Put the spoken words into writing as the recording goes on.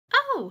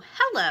Oh,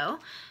 hello.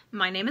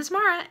 My name is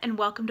Mara, and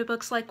welcome to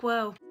Books Like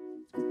Whoa.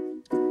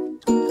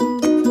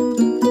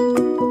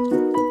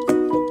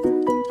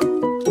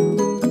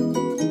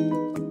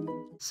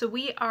 So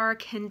we are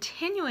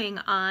continuing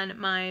on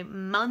my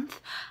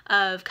month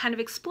of kind of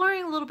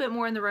exploring a little bit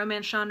more in the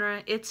romance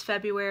genre. It's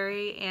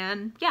February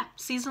and yeah,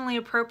 seasonally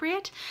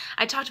appropriate.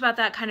 I talked about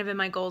that kind of in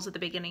my goals at the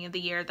beginning of the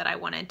year that I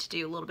wanted to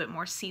do a little bit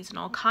more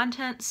seasonal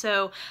content.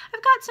 So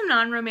I've got some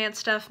non-romance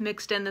stuff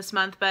mixed in this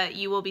month, but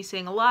you will be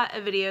seeing a lot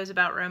of videos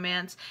about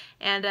romance.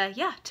 And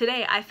yeah,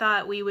 today I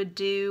thought we would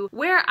do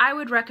where I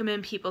would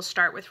recommend people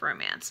start with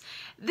romance.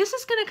 This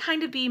is going to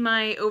kind of be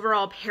my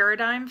overall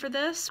paradigm for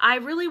this. I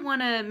really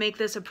want to make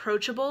this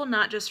approachable,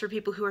 not just for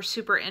people who are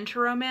super into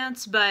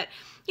romance, but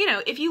you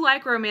know, if you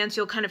like romance,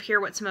 you'll kind of hear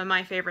what some of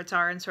my favorites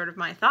are and sort of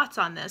my thoughts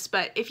on this.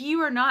 But if you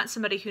are not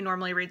somebody who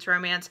normally reads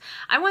romance,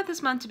 I want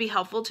this month to be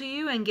helpful to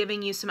you and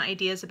giving you some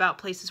ideas about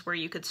places where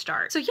you could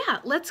start. So yeah,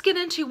 let's get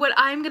into what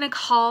I'm gonna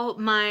call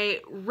my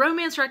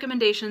romance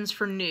recommendations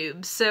for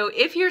noobs. So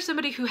if you're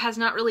somebody who has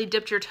not really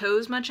dipped your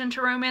toes much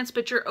into romance,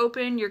 but you're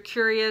open, you're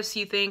curious,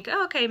 you think,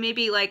 oh, okay,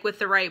 maybe like with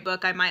the right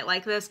book, I might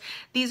like this.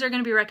 These are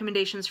gonna be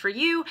recommendations for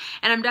you.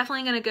 And I'm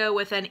definitely gonna go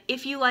with an,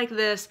 if you like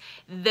this,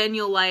 then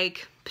you'll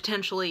like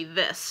potentially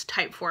this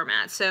type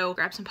format. So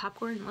grab some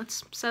popcorn and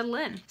let's settle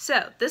in.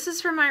 So this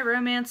is for my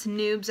romance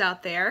noobs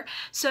out there.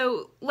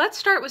 So let's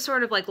start with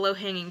sort of like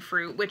low-hanging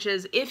fruit, which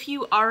is if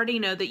you already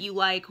know that you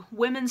like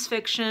women's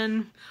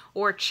fiction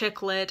or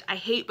chick lit. I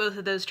hate both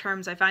of those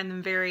terms. I find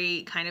them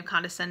very kind of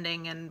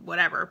condescending and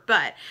whatever,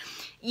 but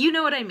you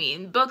know what I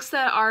mean. Books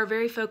that are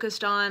very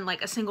focused on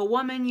like a single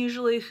woman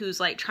usually who's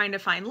like trying to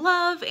find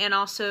love and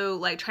also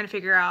like trying to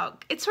figure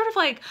out, it's sort of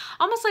like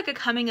almost like a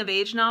coming of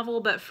age novel,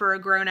 but for a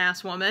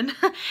grown-ass woman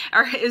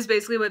is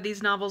basically what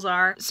these novels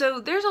are. So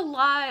there's a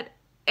lot.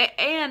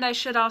 And I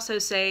should also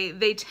say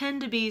they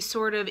tend to be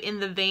sort of in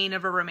the vein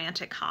of a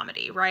romantic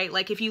comedy, right?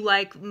 Like if you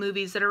like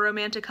movies that are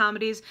romantic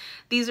comedies,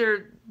 these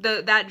are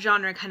that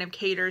genre kind of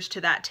caters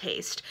to that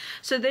taste.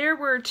 So there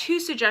were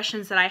two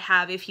suggestions that I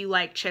have if you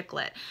like chick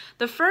lit.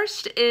 The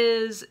first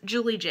is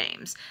Julie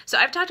James. So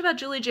I've talked about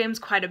Julie James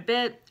quite a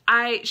bit.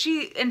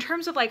 She, in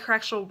terms of like her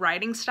actual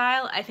writing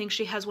style, I think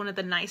she has one of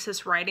the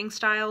nicest writing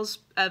styles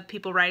of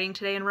people writing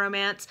today in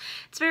romance.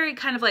 It's very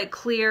kind of like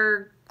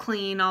clear,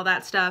 clean, all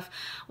that stuff.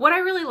 What I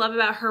really love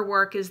about her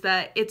work is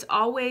that it's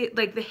always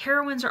like the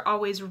heroines are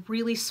always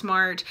really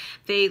smart.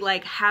 They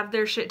like have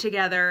their shit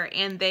together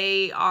and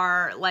they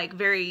are like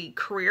very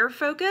career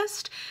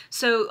focused.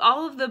 So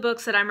all of the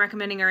books that I'm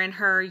recommending are in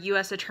her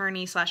U.S.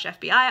 Attorney /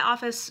 FBI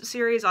office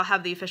series. I'll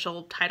have the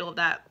official title of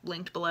that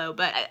linked below,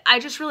 but I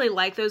just really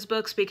like those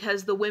books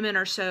because the women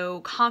are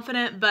so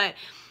confident,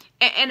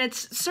 and it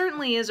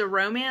certainly is a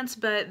romance,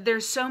 but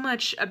there's so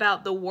much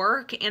about the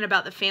work and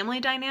about the family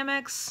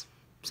dynamics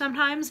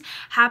sometimes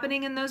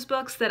happening in those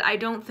books that I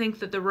don't think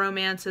that the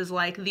romance is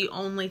like the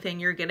only thing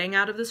you're getting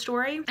out of the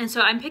story. And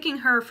so I'm picking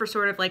her for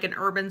sort of like an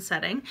urban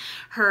setting.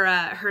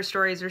 Her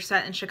stories are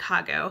set in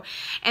Chicago.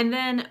 And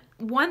then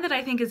one that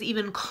I think is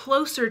even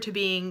closer to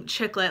being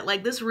chick lit,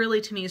 like this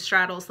really to me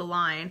straddles the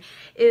line,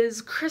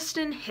 is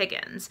Kristan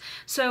Higgans.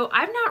 So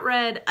I've not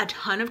read a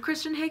ton of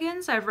Kristan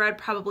Higgans. I've read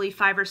probably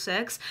 5 or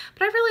 6,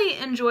 but I've really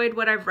enjoyed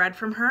what I've read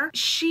from her.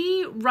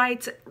 She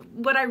writes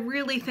what I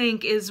really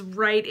think is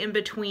right in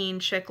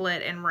between chick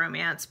lit and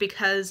romance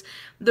because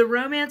the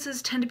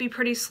romances tend to be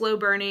pretty slow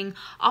burning.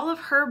 All of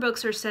her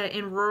books are set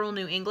in rural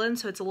New England,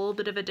 so it's a little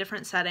bit of a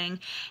different setting.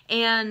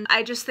 And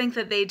I just think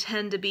that they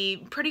tend to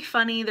be pretty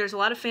funny. There's a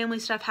lot of family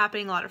stuff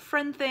happening, a lot of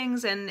friend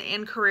things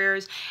and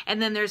careers,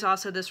 and then there's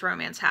also this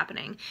romance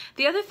happening.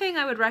 The other thing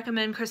I would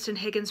recommend Kristan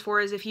Higgans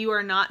for is if you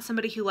are not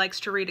somebody who likes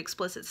to read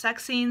explicit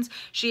sex scenes,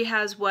 she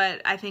has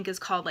what I think is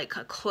called like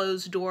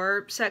closed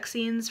door sex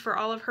scenes for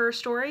all of her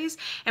stories.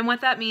 And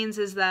what that means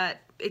is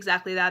that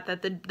exactly that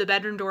the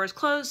bedroom door is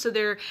closed, so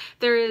there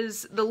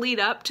is the lead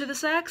up to the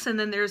sex and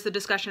then there's the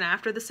discussion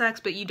after the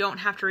sex, but you don't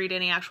have to read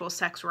any actual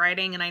sex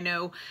writing. And I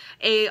know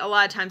A, a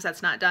lot of times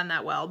that's not done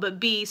that well, but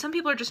B, some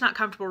people are just not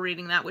comfortable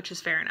reading that, which is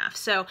fair enough.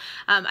 So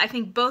I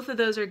think both of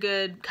those are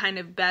good kind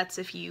of bets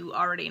if you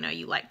already know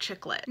you like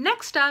chick lit.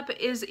 Next up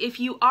is if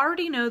you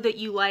already know that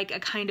you like a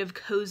kind of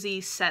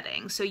cozy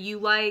setting. So you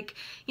like,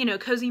 you know,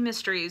 cozy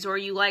mysteries, or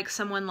you like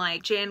someone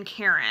like Jan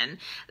Karen.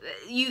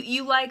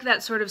 You like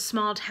that sort of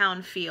small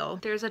town feel.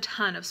 There's a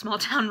ton of small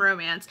town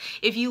romance.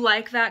 If you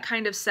like that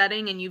kind of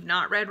setting and you've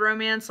not read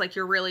romance, like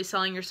you're really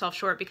selling yourself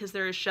short because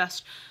there is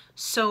just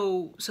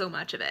so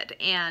much of it.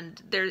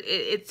 And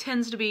it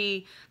tends to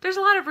be, there's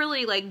a lot of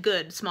really like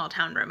good small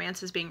town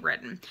romances being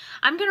written.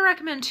 I'm going to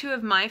recommend 2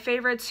 of my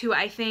favorites who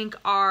I think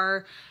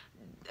are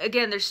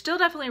again, there's still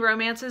definitely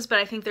romances, but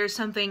I think there's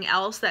something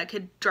else that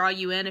could draw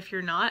you in if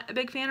you're not a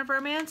big fan of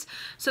romance.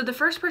 So the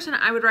first person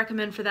I would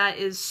recommend for that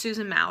is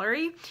Susan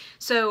Mallery.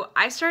 So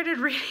I started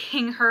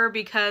reading her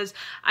because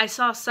I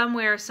saw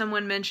somewhere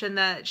someone mentioned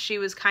that she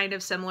was kind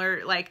of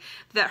similar, like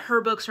that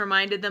her books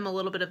reminded them a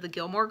little bit of the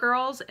Gilmore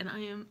Girls, and I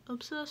am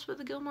obsessed with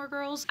the Gilmore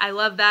Girls. I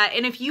love that.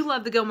 And if you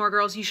love the Gilmore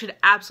Girls, you should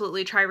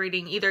absolutely try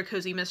reading either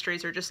cozy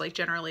mysteries or just like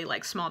generally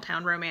like small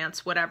town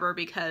romance, whatever,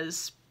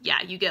 because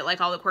yeah, you get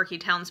like all the quirky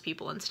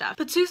townspeople and stuff.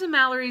 But Susan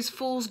Mallery's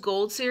Fool's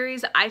Gold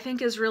series I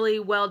think is really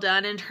well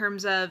done in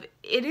terms of,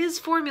 it is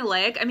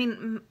formulaic. I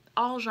mean,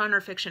 all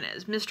genre fiction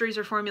is. Mysteries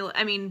are formula.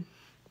 I mean,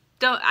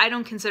 I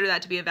don't consider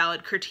that to be a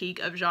valid critique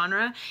of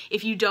genre.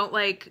 If you don't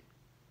like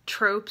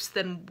tropes,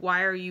 then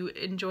why are you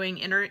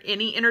enjoying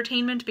any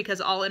entertainment?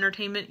 Because all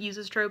entertainment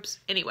uses tropes.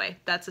 Anyway,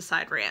 that's a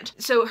side rant.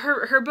 So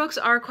her books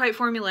are quite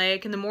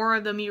formulaic, and the more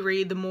of them you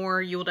read, the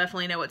more you'll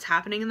definitely know what's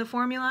happening in the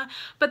formula.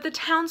 But the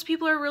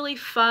townspeople are really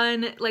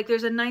fun. Like,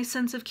 there's a nice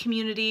sense of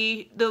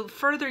community. The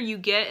further you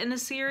get in the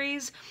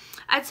series,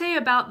 I'd say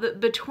about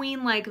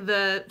between like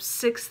the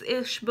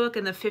 6th-ish book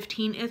and the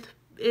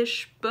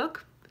 15th-ish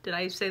book. Did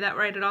I say that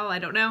right at all? I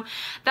don't know.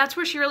 That's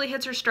where she really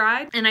hits her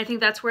stride. And I think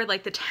that's where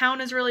like the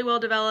town is really well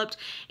developed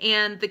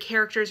and the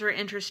characters are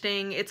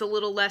interesting. It's a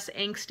little less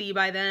angsty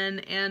by then.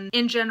 And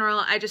in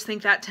general, I just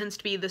think that tends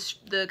to be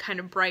the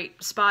kind of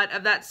bright spot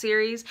of that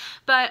series.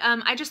 But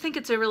I just think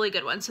it's a really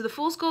good one. So the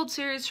Fool's Gold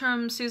series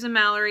from Susan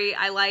Mallery,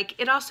 I like.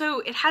 It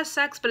has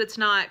sex, but it's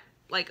not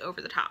like over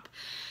the top.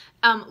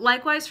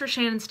 Likewise for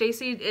Shannon and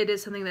Stacey, it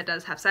is something that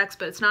does have sex,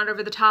 but it's not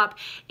over the top.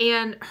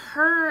 And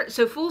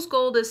so Fool's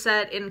Gold is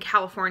set in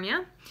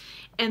California.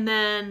 And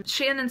then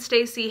Shannon and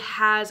Stacey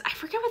has, I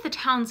forget what the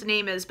town's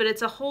name is, but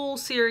it's a whole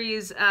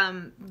series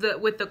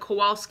with the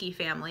Kowalski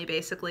family,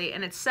 basically.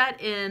 And it's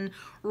set in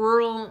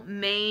rural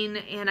Maine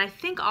and I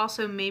think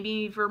also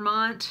maybe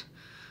Vermont.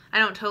 I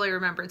don't totally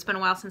remember. It's been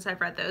a while since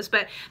I've read those,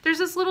 but there's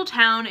this little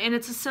town and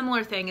it's a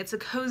similar thing. It's a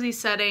cozy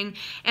setting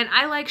and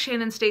I like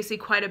Shannon and Stacey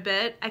quite a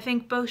bit. I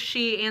think both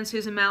she and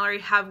Susan Mallery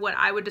have what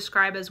I would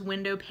describe as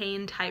window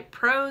pane type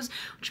prose,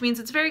 which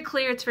means it's very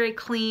clear, it's very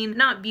clean,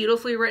 not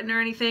beautifully written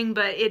or anything,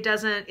 but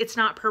it's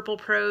not purple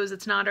prose,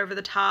 it's not over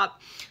the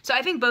top. So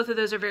I think both of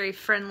those are very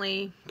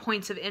friendly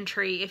points of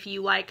entry if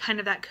you like kind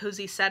of that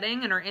cozy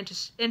setting and are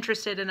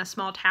interested in a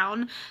small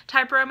town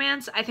type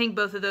romance. I think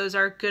both of those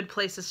are good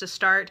places to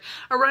start.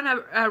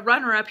 A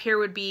runner-up here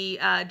would be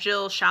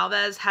Jill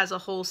Shalvis has a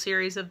whole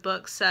series of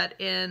books set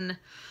in,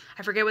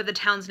 I forget what the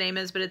town's name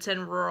is, but it's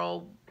in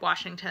rural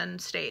Washington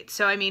state.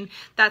 So I mean,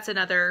 that's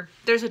another,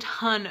 there's a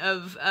ton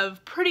of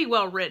pretty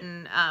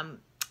well-written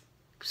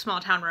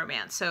small town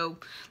romance. So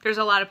there's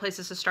a lot of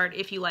places to start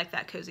if you like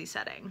that cozy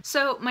setting.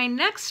 So my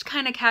next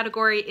kind of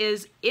category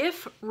is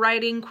if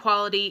writing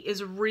quality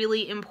is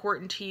really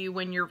important to you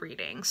when you're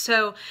reading.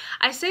 So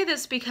I say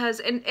this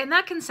because, and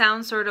that can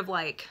sound sort of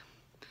like,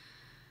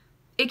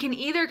 it can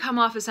either come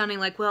off as sounding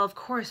like, well, of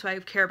course I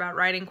care about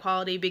writing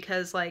quality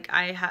because like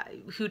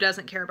who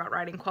doesn't care about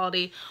writing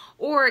quality?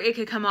 Or it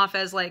could come off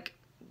as like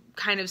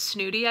kind of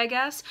snooty, I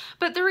guess.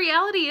 But the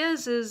reality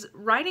is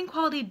writing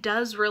quality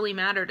does really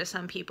matter to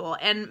some people.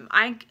 And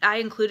I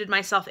included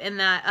myself in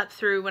that up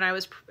through when I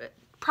was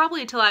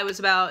probably till I was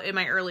about in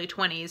my early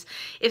 20s.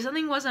 If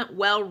something wasn't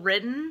well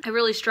written, I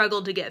really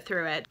struggled to get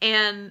through it.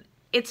 And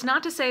it's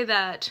not to say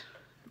that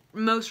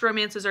most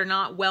romances are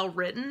not well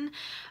written.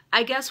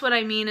 I guess what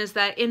I mean is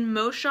that in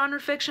most genre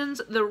fictions,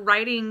 the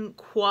writing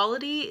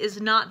quality is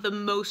not the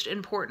most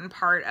important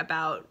part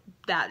about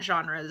that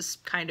genre's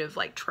kind of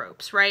like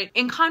tropes, right?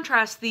 In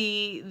contrast,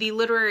 the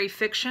literary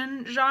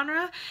fiction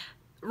genre,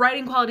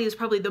 writing quality is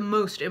probably the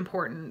most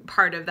important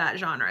part of that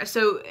genre.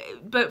 So,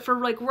 but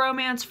for like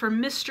romance, for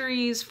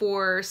mysteries,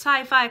 for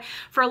sci-fi,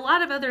 for a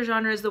lot of other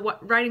genres, the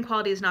writing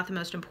quality is not the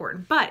most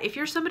important. But if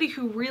you're somebody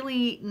who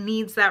really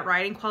needs that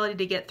writing quality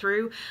to get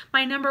through,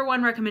 my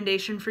 #1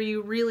 recommendation for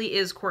you really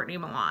is Courtney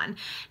Milan.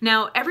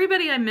 Now,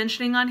 everybody I'm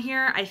mentioning on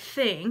here, I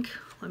think,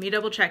 let me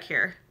double check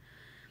here.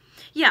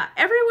 Yeah,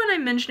 everyone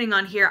I'm mentioning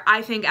on here,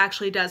 I think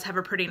actually does have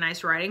a pretty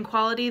nice writing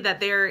quality, that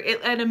they're,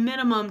 at a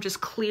minimum,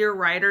 just clear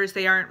writers.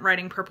 They aren't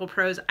writing purple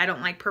prose. I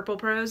don't like purple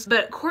prose.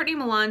 But Courtney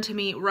Milan, to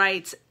me,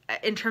 writes,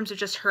 in terms of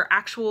just her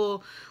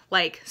actual,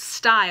 like,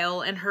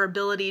 style and her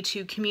ability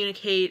to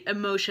communicate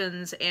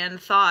emotions and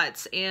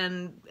thoughts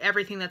and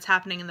everything that's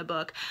happening in the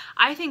book,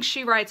 I think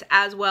she writes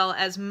as well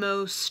as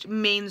most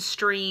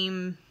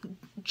mainstream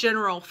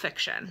general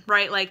fiction,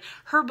 right? Like,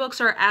 her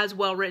books are as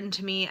well written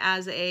to me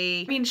as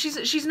I mean,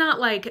 she's not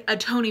like a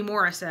Toni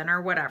Morrison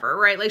or whatever,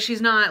 right? Like,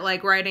 she's not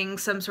like writing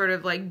some sort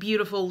of like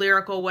beautiful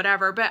lyrical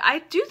whatever, but I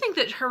do think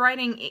that her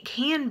writing, it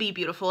can be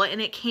beautiful and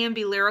it can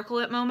be lyrical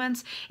at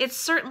moments. It's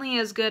certainly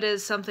as good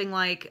as something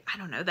like, I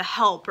don't know, The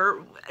Help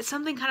or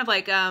something kind of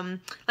like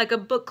a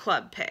book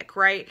club pick,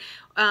 right?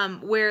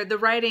 where the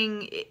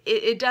writing,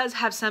 it does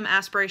have some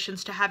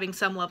aspirations to having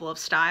some level of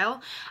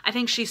style. I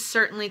think she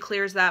certainly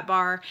clears that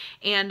bar,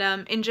 and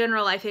in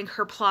general, I think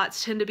her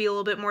plots tend to be a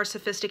little bit more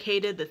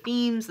sophisticated. The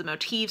themes, the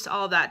motifs,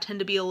 all of that tend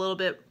to be a little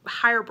bit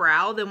higher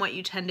brow than what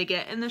you tend to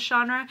get in this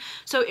genre.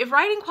 So if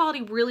writing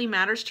quality really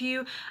matters to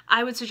you,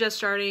 I would suggest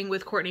starting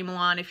with Courtney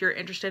Milan if you're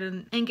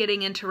interested in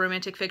getting into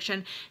romantic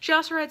fiction. She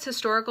also writes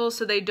historicals,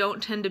 so they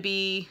don't tend to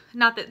be,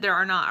 not that there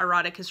are not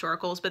erotic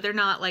historicals, but they're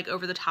not like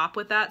over the top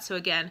with that. So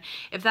again,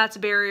 if that's a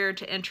barrier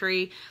to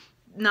entry,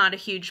 not a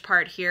huge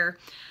part here.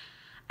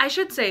 I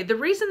should say, the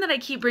reason that I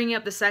keep bringing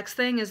up the sex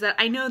thing is that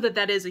I know that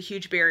that is a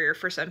huge barrier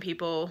for some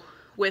people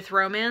with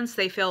romance.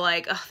 They feel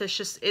like, oh,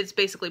 it's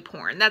basically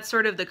porn. That's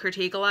sort of the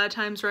critique a lot of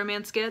times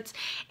romance gets.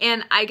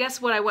 And I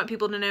guess what I want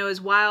people to know is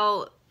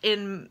while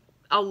in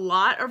a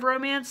lot of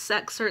romance,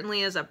 sex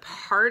certainly is a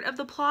part of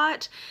the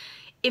plot,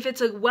 if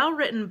it's a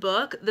well-written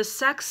book, the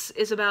sex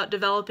is about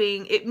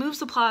developing, it moves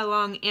the plot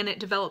along and it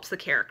develops the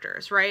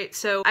characters, right?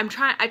 So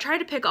I try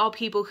to pick all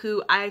people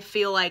who I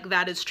feel like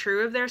that is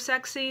true of their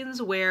sex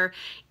scenes, where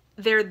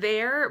they're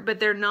there, but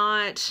they're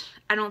not,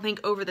 I don't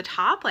think, over the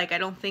top. Like, I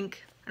don't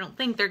think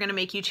they're gonna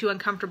make you too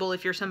uncomfortable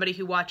if you're somebody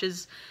who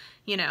watches,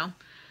 you know,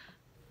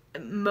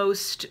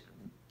 most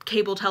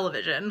cable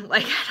television.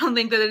 Like, I don't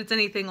think that it's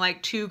anything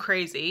like too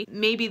crazy.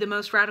 Maybe the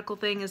most radical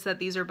thing is that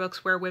these are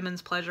books where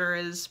women's pleasure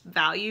is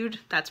valued.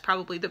 That's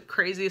probably the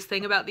craziest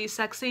thing about these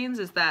sex scenes,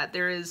 is that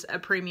there is a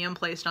premium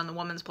placed on the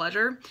woman's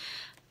pleasure.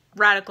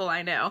 Radical,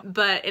 I know.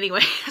 But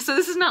anyway, so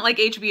this is not like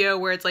HBO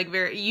where it's like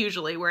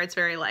usually where it's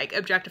very like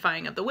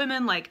objectifying of the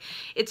women. Like,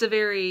 it's a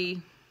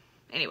very,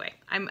 anyway,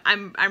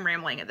 I'm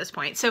rambling at this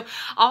point. So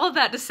all of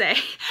that to say,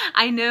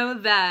 I know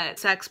that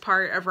sex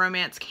part of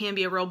romance can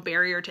be a real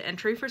barrier to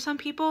entry for some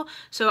people.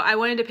 So I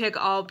wanted to pick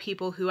all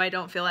people who I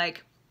don't feel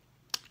like,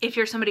 if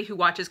you're somebody who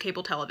watches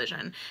cable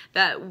television,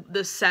 that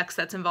the sex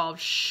that's involved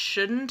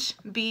shouldn't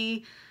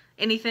be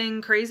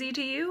anything crazy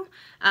to you.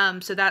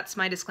 So that's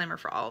my disclaimer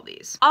for all of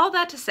these. All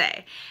that to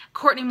say,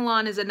 Courtney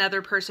Milan is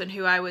another person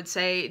who I would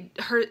say,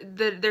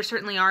 there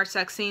certainly are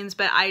sex scenes,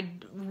 but I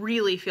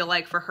really feel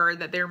like for her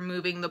that they're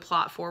moving the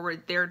plot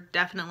forward. They're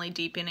definitely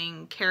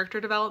deepening character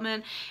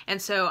development.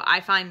 And so I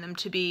find them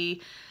to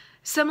be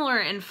similar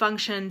in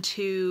function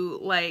to,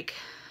 like,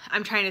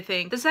 I'm trying to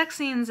think, the sex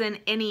scenes in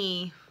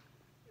any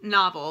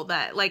novel,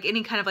 that like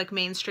any kind of like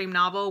mainstream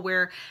novel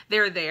where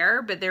they're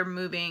there but they're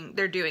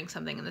doing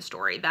something in the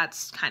story.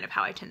 That's kind of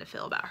how I tend to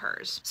feel about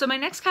hers. So my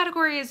next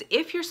category is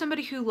if you're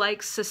somebody who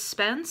likes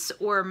suspense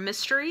or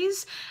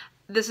mysteries.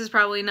 This is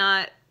probably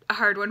not a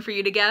hard one for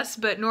you to guess,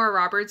 but Nora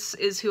Roberts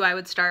is who I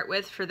would start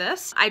with for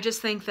this. I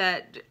just think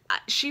that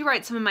she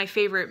writes some of my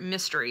favorite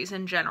mysteries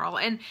in general,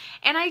 and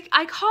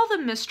I call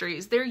them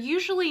mysteries. They're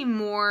usually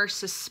more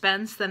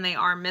suspense than they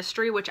are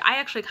mystery, which I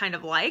actually kind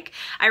of like.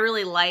 I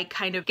really like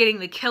kind of getting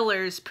the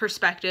killer's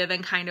perspective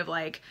and kind of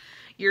like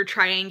you're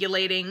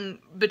triangulating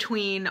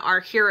between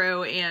our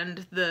hero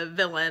and the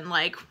villain,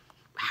 like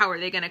how are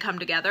they going to come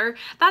together?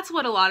 That's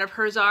what a lot of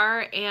hers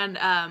are, and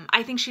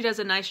I think she does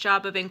a nice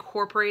job of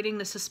incorporating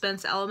the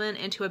suspense element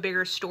into a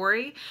bigger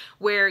story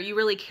where you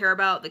really care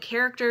about the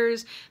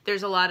characters.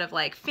 There's a lot of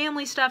like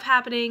family stuff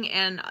happening,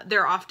 and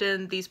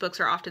these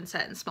books are often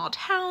set in small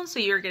towns, so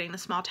you're getting the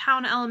small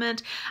town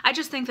element. I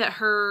just think that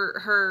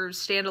her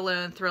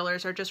standalone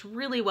thrillers are just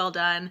really well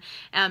done,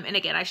 and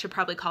again, I should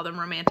probably call them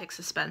romantic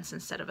suspense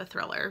instead of a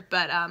thriller,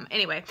 but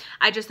anyway,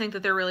 I just think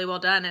that they're really well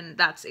done, and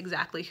that's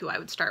exactly who I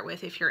would start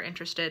with if you're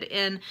interested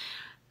in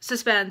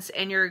suspense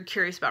and you're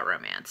curious about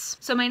romance.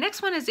 So my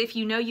next one is if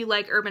you know you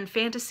like urban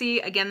fantasy.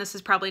 Again, this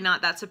is probably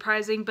not that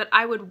surprising, but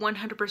I would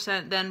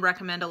 100% then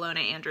recommend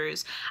Ilona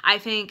Andrews. I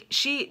think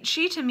she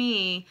to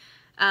me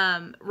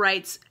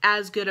writes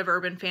as good of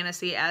urban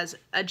fantasy as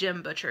a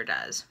Jim Butcher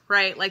does,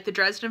 right? Like the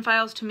Dresden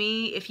Files, to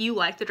me, if you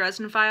like the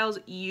Dresden Files,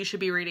 you should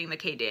be reading the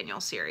Kate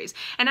Daniels series.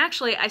 And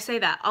actually, I say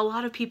that, a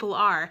lot of people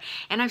are.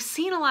 And I've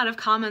seen a lot of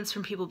comments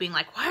from people being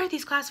like, why are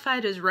these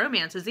classified as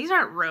romances? These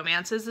aren't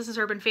romances, this is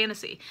urban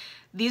fantasy.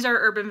 These are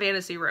urban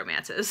fantasy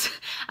romances.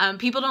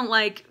 People don't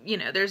like, you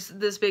know, there's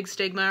this big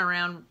stigma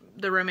around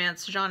the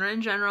romance genre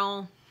in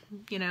general,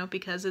 you know,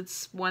 because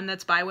it's one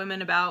that's by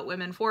women, about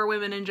women, for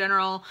women in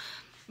general.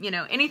 You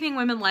know, anything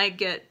women like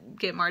get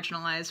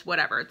marginalized,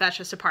 whatever. That's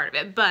just a part of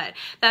it. But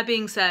that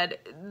being said,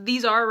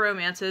 these are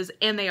romances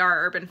and they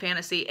are urban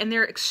fantasy and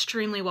they're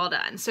extremely well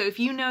done. So if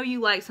you know you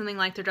like something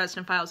like the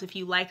Dresden Files, if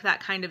you like that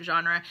kind of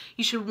genre,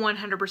 you should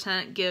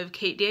 100% give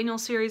Kate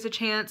Daniels series a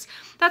chance.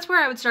 That's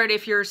where I would start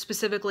if you're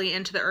specifically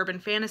into the urban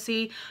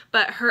fantasy.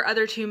 But her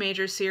other two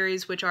major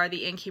series, which are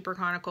the Innkeeper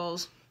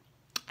Chronicles,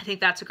 I think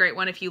that's a great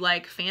one if you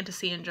like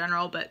fantasy in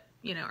general, but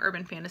you know,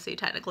 urban fantasy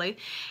technically.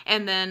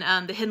 And then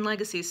the Hidden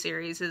Legacies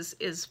series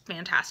is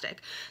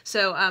fantastic.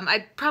 So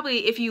I'd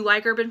probably, if you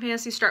like urban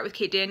fantasy, start with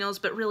Kate Daniels,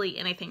 but really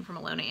anything from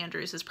Ilona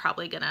Andrews is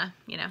probably gonna,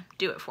 you know,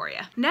 do it for you.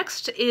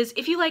 Next is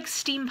if you like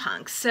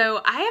steampunk.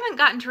 So I haven't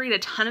gotten to read a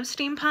ton of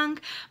steampunk,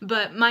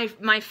 but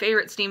my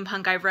favorite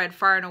steampunk I've read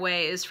far and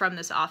away is from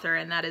this author,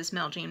 and that is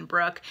Meljean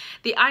Brook.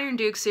 The Iron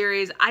Duke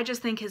series I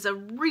just think is a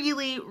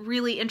really,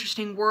 really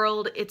interesting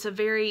world. It's a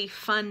very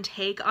fun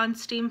take on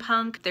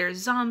steampunk. There's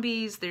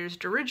zombies, there's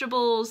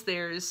dirigibles,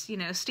 there's, you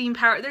know, steam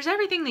power, there's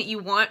everything that you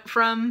want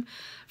from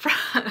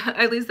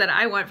at least that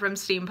I want from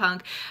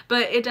steampunk,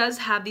 but it does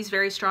have these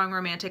very strong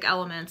romantic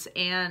elements,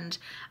 and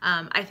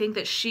I think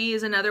that she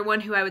is another one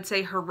who I would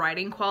say her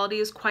writing quality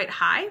is quite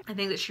high. I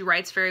think that she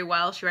writes very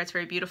well, she writes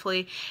very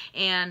beautifully,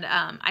 and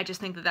I just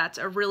think that that's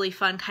a really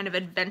fun kind of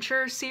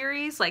adventure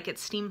series, like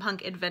it's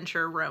steampunk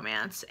adventure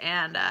romance,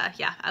 and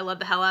yeah, I love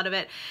the hell out of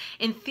it.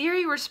 In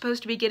theory, we're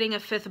supposed to be getting a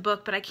 5th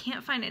book, but I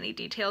can't find any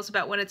details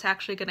about when it's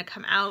actually going to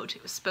come out.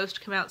 It was supposed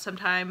to come out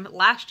sometime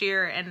last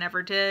year and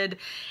never did,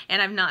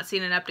 and I've not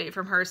seen an update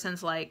from her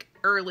since like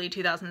early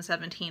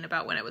 2017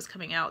 about when it was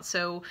coming out.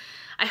 So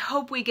I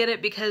hope we get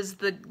it, because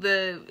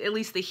at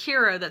least the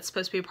hero that's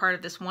supposed to be a part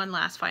of this one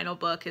last final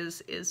book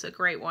is a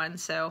great one.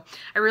 So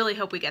I really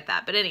hope we get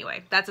that. But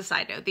anyway, that's a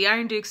side note. The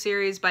Iron Duke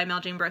series by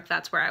Meljean Brook,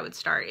 that's where I would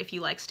start if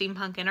you like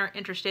steampunk and are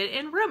interested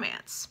in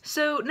romance.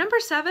 So number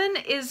 7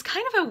 is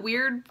kind of a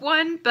weird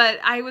one, but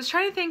I was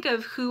trying to think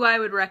of who I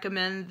would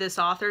recommend this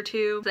author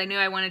to. I knew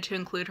I wanted to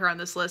include her on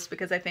this list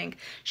because I think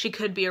she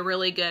could be a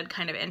really good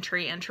kind of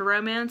entry into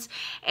romance.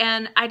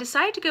 And I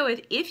decided to go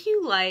with, if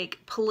you like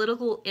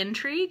political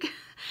intrigue,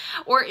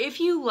 or if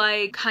you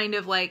like kind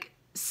of like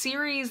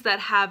series that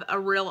have a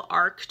real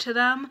arc to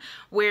them,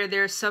 where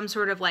there's some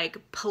sort of like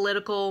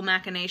political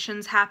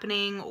machinations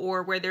happening,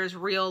 or where there's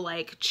real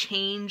like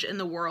change in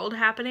the world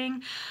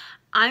happening,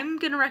 I'm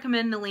going to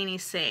recommend Nalini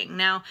Singh.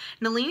 Now,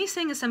 Nalini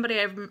Singh is somebody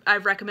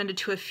I've recommended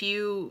to a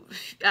few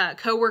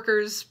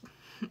coworkers,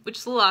 which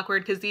is a little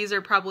awkward because these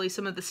are probably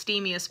some of the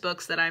steamiest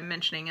books that I'm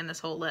mentioning in this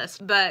whole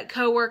list. But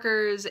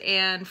coworkers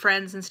and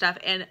friends and stuff,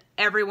 and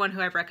everyone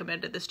who I've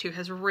recommended this to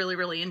has really,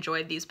 really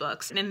enjoyed these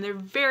books. And they're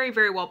very,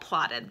 very well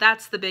plotted.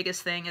 That's the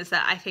biggest thing, is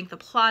that I think the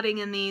plotting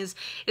in these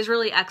is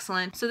really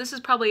excellent. So this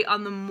is probably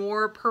on the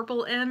more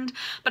purple end,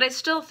 but I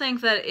still think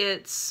that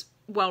it's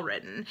well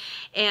written,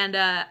 and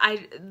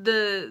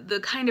the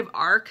kind of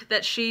arc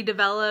that she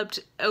developed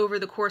over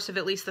the course of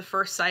at least the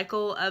first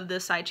cycle of the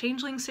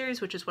Psy-Changeling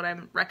series, which is what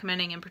I'm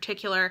recommending in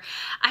particular,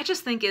 I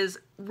just think is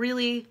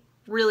really,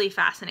 really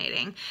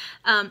fascinating.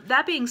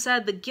 That being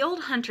said, the Guild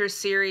Hunters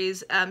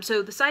series,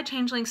 so the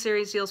Psy-Changeling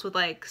series deals with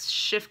like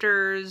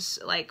shifters,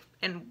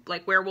 and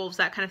werewolves,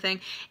 that kind of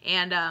thing,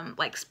 and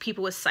like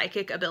people with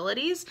psychic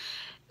abilities.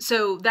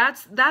 So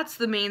that's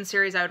the main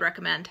series I would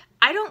recommend.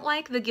 I don't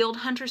like the Guild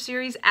Hunter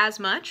series as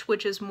much,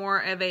 which is more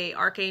of a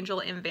archangel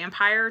and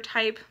vampire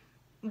type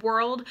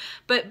world,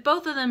 but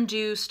both of them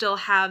do still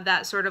have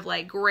that sort of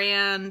like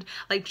grand,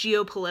 like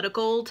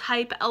geopolitical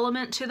type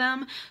element to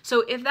them.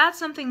 So if that's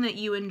something that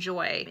you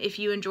enjoy, if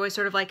you enjoy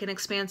sort of like an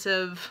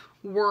expansive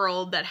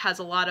world that has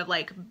a lot of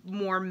like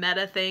more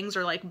meta things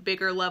or like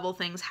bigger level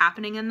things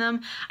happening in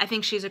them, I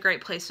think she's a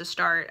great place to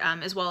start,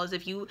 as well as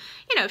if you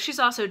know, she's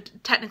also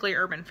technically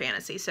urban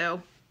fantasy,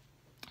 so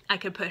I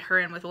could put her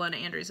in with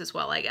Ilona Andrews as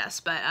well, I guess.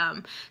 But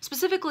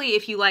specifically,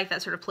 if you like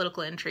that sort of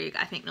political intrigue,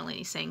 I think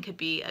Nalini Singh could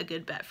be a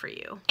good bet for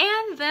you.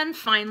 And then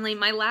finally,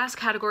 my last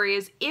category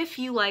is if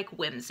you like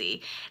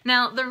whimsy.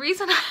 Now, the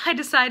reason I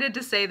decided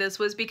to say this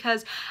was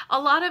because a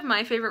lot of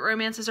my favorite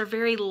romances are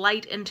very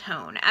light in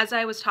tone. As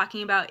I was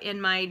talking about in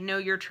my Know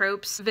Your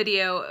Tropes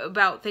video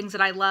about things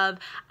that I love,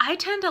 I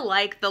tend to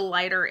like the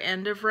lighter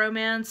end of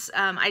romance.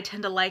 I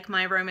tend to like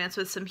my romance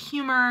with some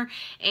humor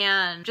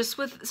and just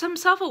with some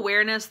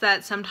self-awareness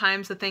that sometimes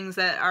the things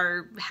that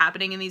are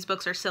happening in these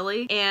books are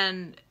silly,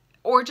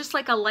 or just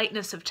like a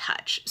lightness of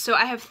touch. So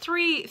I have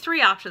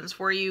three options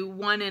for you,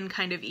 one in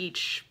kind of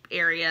each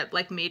area,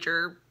 like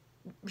major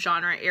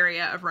genre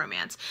area of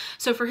romance.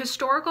 So for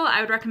historical, I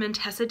would recommend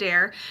Tessa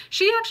Dare.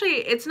 She actually,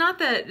 it's not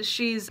that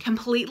she's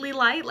completely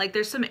light, like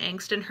there's some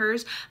angst in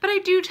hers, but I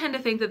do tend to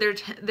think that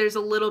there's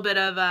a little bit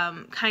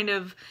of kind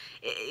of,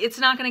 it's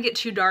not going to get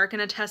too dark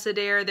in a Tessa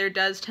Dare. There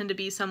does tend to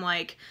be some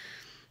like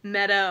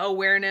meta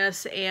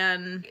awareness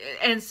and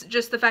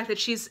just the fact that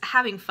she's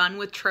having fun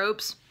with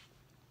tropes.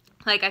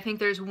 Like, I think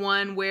there's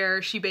one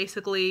where she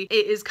basically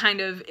is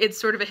kind of,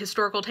 it's sort of a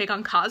historical take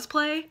on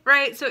cosplay,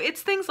 right? So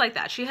it's things like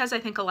that. She has, I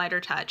think, a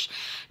lighter touch.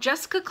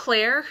 Jessica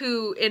Clare,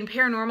 who in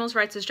Paranormals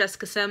writes as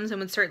Jessica Sims and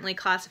would certainly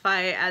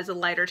classify as a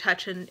lighter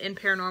touch in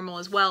Paranormal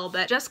as well,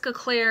 but Jessica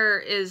Clare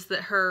is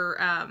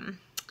her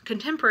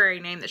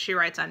contemporary name that she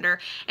writes under,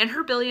 and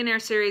her Billionaire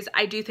series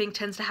I do think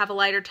tends to have a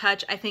lighter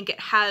touch. I think it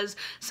has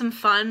some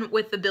fun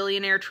with the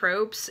billionaire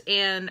tropes,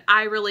 and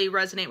I really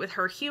resonate with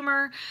her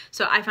humor,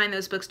 so I find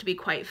those books to be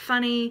quite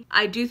funny.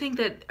 I do think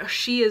that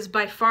she is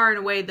by far and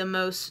away the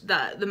most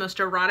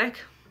erotic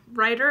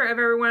writer of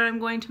everyone I'm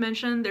going to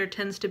mention. There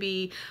tends to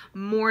be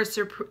more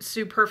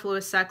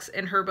superfluous sex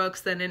in her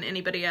books than in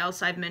anybody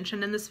else I've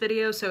mentioned in this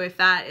video, so if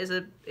that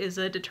is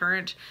a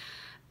deterrent,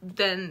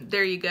 then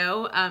there you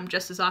go.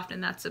 Just as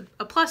often that's a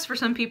plus for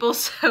some people,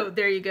 so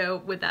there you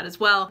go with that as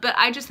well. But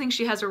I just think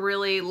she has a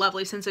really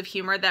lovely sense of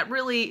humor that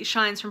really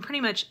shines from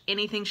pretty much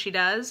anything she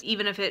does,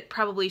 even if it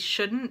probably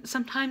shouldn't.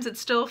 Sometimes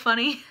it's still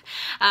funny,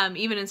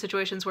 even in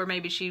situations where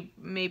maybe she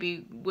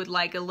would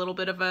like a little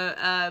bit of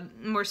a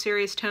more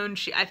serious tone.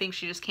 I think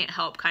she just can't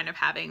help kind of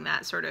having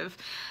that sort of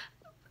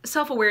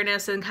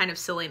self-awareness and kind of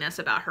silliness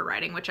about her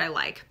writing, which I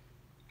like.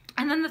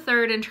 And then the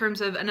third, in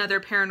terms of another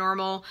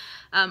paranormal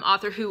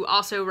author who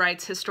also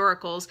writes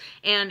historicals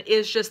and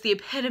is just the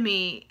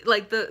epitome,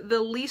 like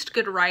the least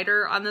good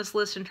writer on this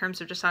list in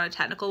terms of just on a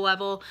technical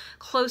level,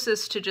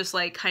 closest to just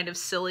like kind of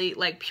silly,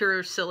 like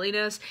pure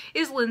silliness,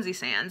 is Lynsay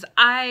Sands.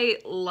 I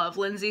love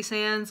Lynsay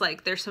Sands.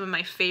 Like, they're some of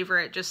my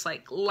favorite just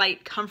like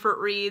light comfort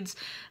reads.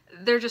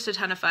 They're just a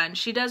ton of fun.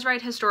 She does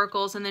write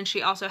historicals, and then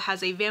she also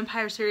has a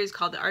vampire series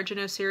called the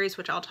Argeneau series,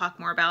 which I'll talk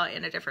more about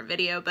in a different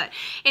video. But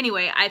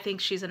anyway, I think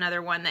she's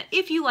another one that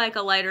if you like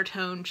a lighter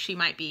tone, she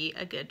might be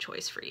a good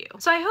choice for you.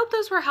 So I hope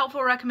those were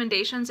helpful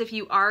recommendations if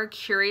you are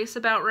curious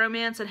about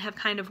romance and have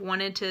kind of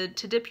wanted to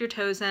dip your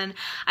toes in.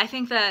 I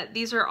think that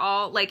these are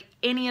all, like,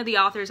 any of the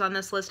authors on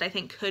this list I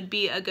think could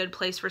be a good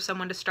place for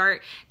someone to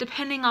start,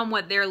 depending on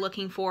what they're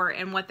looking for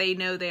and what they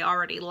know they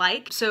already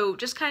like. So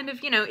just kind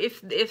of, you know,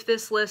 if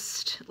this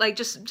list, like,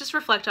 just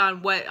reflect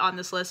on what on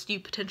this list you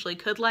potentially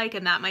could like,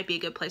 and that might be a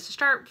good place to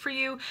start for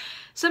you.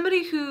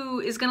 Somebody who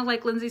is gonna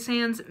like Lynsay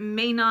Sands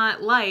may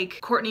not like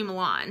Courtney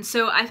Milan.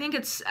 So I think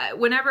it's,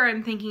 whenever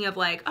I'm thinking of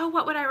like, oh,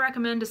 what would I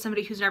recommend to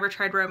somebody who's never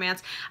tried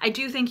romance, I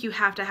do think you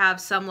have to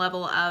have some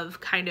level of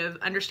kind of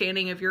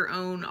understanding of your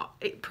own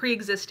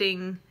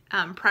pre-existing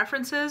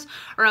preferences,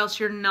 or else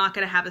you're not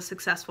going to have a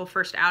successful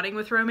first outing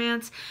with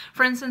romance.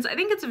 For instance, I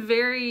think it's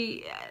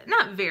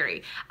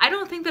I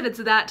don't think that it's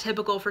that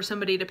typical for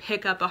somebody to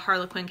pick up a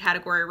Harlequin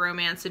category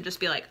romance and just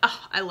be like,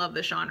 oh, I love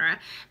this genre.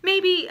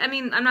 Maybe, I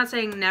mean, I'm not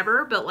saying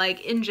never, but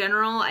like in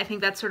general, I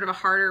think that's sort of a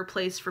harder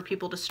place for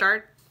people to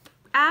start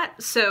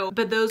at. So,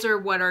 but those are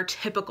what are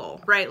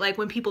typical, right? Like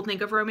when people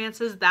think of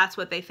romances, that's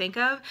what they think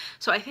of.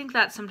 So I think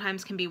that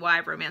sometimes can be why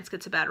romance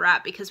gets a bad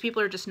rap, because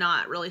people are just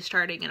not really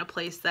starting in a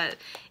place that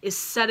is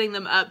setting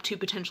them up to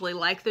potentially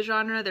like the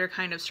genre. They're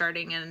kind of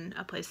starting in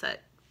a place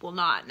that will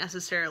not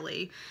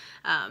necessarily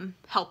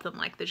help them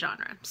like the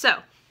genre. So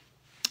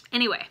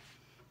anyway,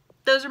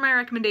 those are my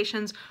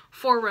recommendations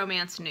for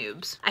romance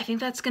noobs. I think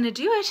that's gonna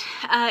do it.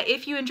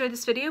 If you enjoyed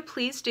this video,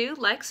 please do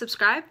like,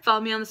 subscribe,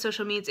 follow me on the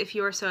social medias if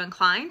you are so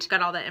inclined.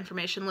 Got all that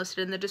information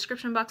listed in the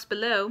description box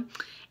below.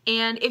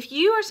 And if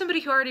you are somebody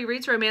who already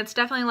reads romance,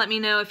 definitely let me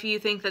know if you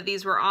think that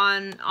these were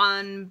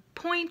on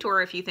point,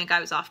 or if you think I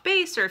was off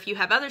base, or if you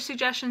have other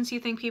suggestions you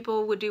think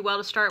people would do well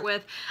to start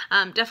with.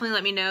 Definitely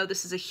let me know.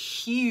 This is a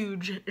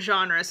huge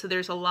genre, so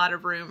there's a lot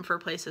of room for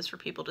places for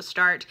people to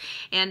start.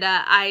 And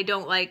I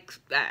don't like,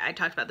 I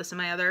talked about this in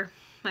my other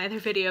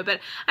video, but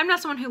I'm not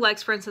someone who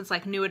likes, for instance,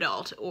 like new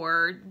adult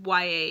or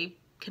YA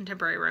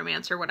contemporary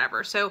romance or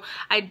whatever. So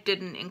I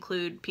didn't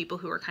include people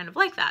who are kind of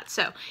like that.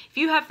 So if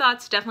you have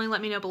thoughts, definitely let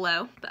me know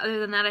below. But other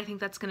than that, I think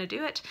that's going to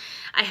do it.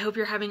 I hope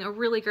you're having a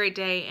really great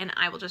day, and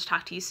I will just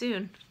talk to you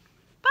soon.